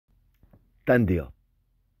Done deal.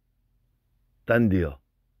 Done deal.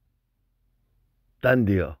 Done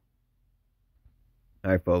deal.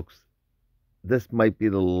 All right, folks. This might be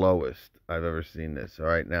the lowest I've ever seen this. All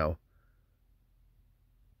right, now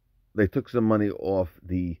they took some money off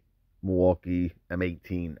the Milwaukee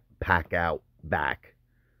M18 Packout back.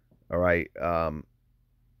 All right.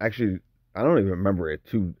 Actually, I don't even remember it.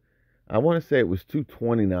 I want to say it was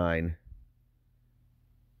 229,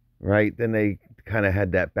 right? Then they kind of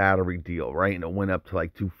had that battery deal, right? And it went up to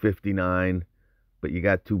like 259, but you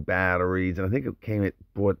got two batteries, and I think it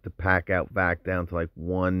brought the Packout back down to like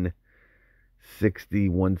 160,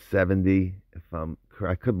 170. If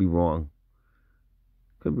I could be wrong,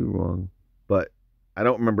 but I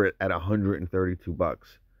don't remember it at 132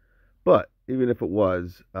 bucks. But even if it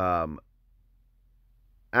was,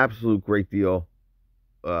 absolute great deal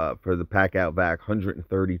for the pack out back,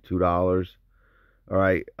 $132. All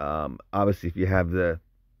right. Obviously, if you have this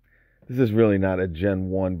is really not a Gen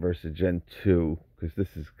 1 versus Gen 2 because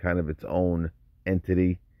this is kind of its own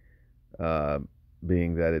entity, uh,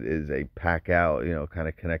 being that it is a pack out, kind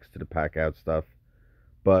of connects to the pack out stuff.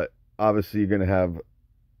 But obviously, you're going to have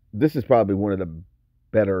this is probably one of the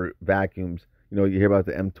better vacuums. You hear about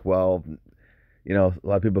the M12. A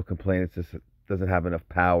lot of people complain it just doesn't have enough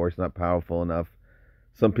power. It's not powerful enough.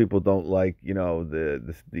 Some people don't like,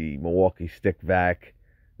 the Milwaukee stick vac.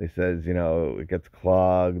 They says, it gets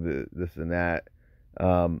clogged, this and that.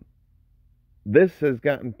 Um, this has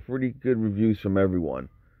gotten pretty good reviews from everyone.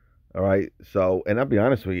 All right. So, and I'll be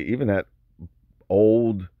honest with you, even that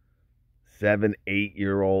old 7, 8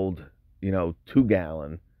 year old, 2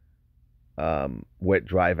 gallon wet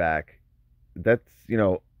dry vac, that's,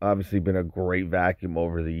 obviously been a great vacuum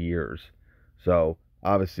over the years. So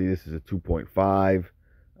obviously this is a 2.5.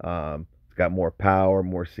 It's got more power,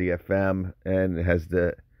 more CFM, and it has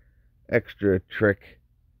the extra trick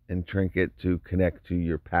and trinket to connect to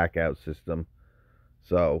your pack out system.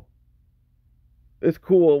 So it's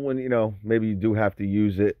cool when, maybe you do have to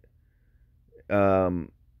use it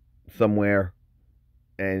um, somewhere,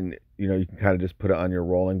 and you can kind of just put it on your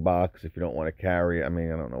rolling box if you don't want to carry it. I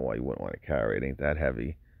mean, I don't know why you wouldn't want to carry it. It ain't that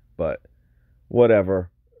heavy, but whatever.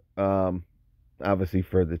 Um, Obviously,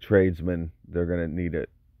 for the tradesmen, they're gonna need it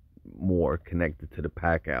more connected to the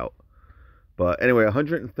pack out. But anyway,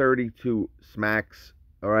 132 smacks.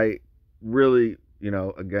 All right, really,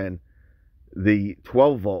 again, the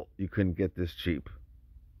 12 volt you couldn't get this cheap.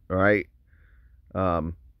 All right.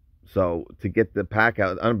 Um, so to get the pack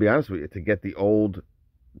out, I'm gonna be honest with you, to get the old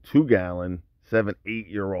 2 gallon, 7, 8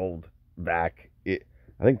 year old vac,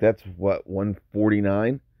 I think that's what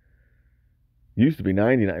 149. Used to be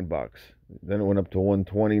 99 bucks. Then it went up to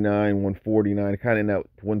 129, 149, kind of in that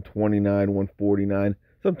 129, 149.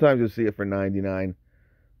 Sometimes you'll see it for 99,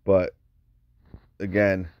 but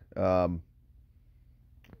again,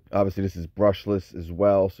 obviously this is brushless as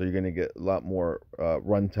well, so you're going to get a lot more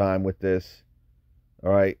run time with this.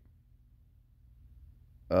 All right.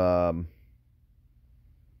 Um,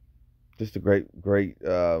 just a great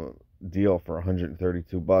deal for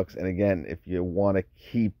 132 bucks. And again, if you want to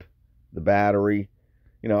keep the battery,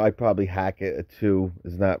 I'd probably hack it. A 2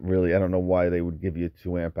 is not really, I don't know why they would give you a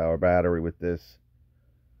 2 amp hour battery with this.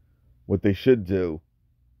 What they should do,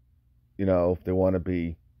 if they want to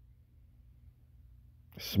be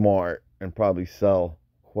smart and probably sell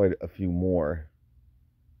quite a few more,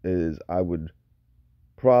 is I would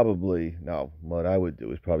probably, no, what I would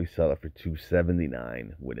do is probably sell it for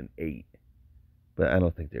 279 with an 8. But I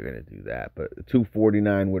don't think they're going to do that. But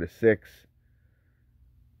 249 with a 6,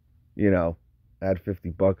 add 50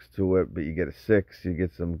 bucks to it, but you get a 6, you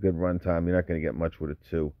get some good runtime. You're not going to get much with a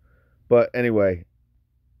 2. But anyway,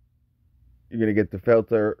 you're going to get the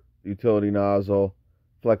filter, utility nozzle,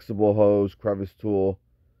 flexible hose, crevice tool,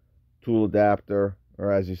 tool adapter,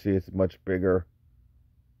 or as you see, it's much bigger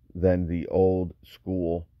than the old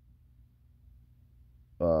school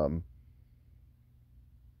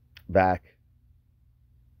vac.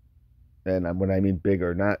 And when I mean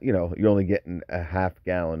bigger, not, you're only getting a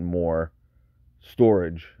half-gallon more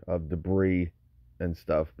storage of debris and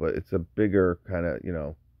stuff, but it's a bigger kind of,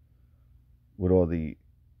 with all the.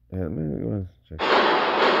 Check.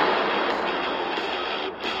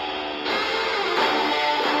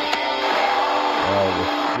 Oh, the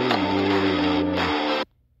speed.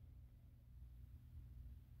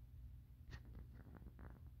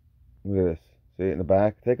 Look at this. See it in the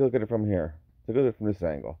back? Take a look at it from here. Take a look at it from this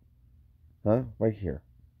angle. Huh? Right here.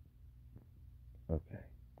 Okay.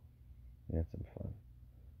 Yeah, some fun.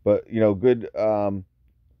 But, good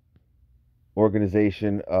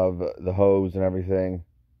organization of the hose and everything.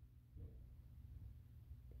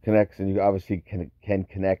 Connects, and you obviously can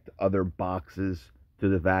connect other boxes to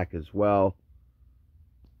the vac as well.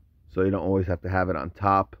 So you don't always have to have it on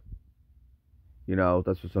top. You know,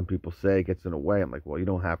 that's what some people say, it gets in the way. I'm like, well, you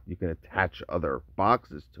don't have, you can attach other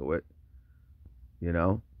boxes to it, you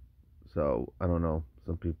know? So, I don't know.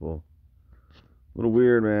 Some people, a little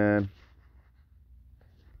weird, man.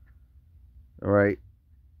 All right.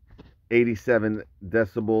 87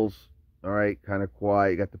 decibels. All right. Kind of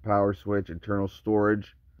quiet. You got the power switch, internal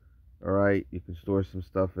storage. All right. You can store some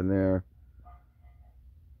stuff in there.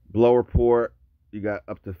 Blower port. You got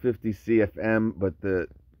up to 50 CFM, but the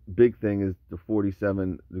big thing is the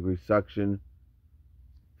 47-degree suction.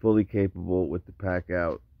 Fully capable with the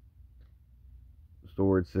Packout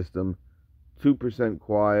storage system. 2%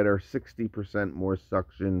 quieter, 60% more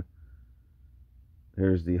suction.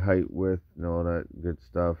 Here's the height, width, and all that good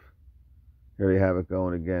stuff. Here they have it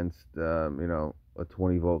going against, you know, a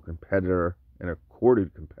 20-volt competitor and a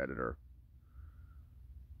corded competitor.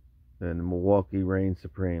 And the Milwaukee reigns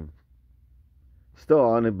supreme. Still,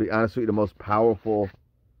 on to be honest with you, the most powerful,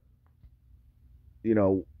 you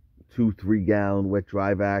know, 2-3 gallon wet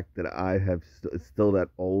dry vac that I have is still that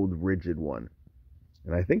old rigid one.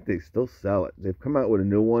 And I think they still sell it. They've come out with a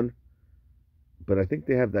new one, but I think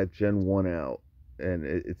they have that Gen 1 out. And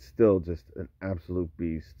it's still just an absolute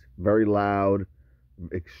beast. Very loud,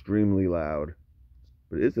 extremely loud.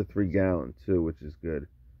 But it is a 3 gallon too, which is good.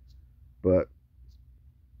 But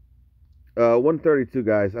 132,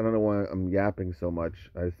 guys. I don't know why I'm yapping so much.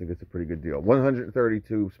 I just think it's a pretty good deal.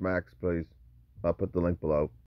 132 smacks, please. I'll put the link below.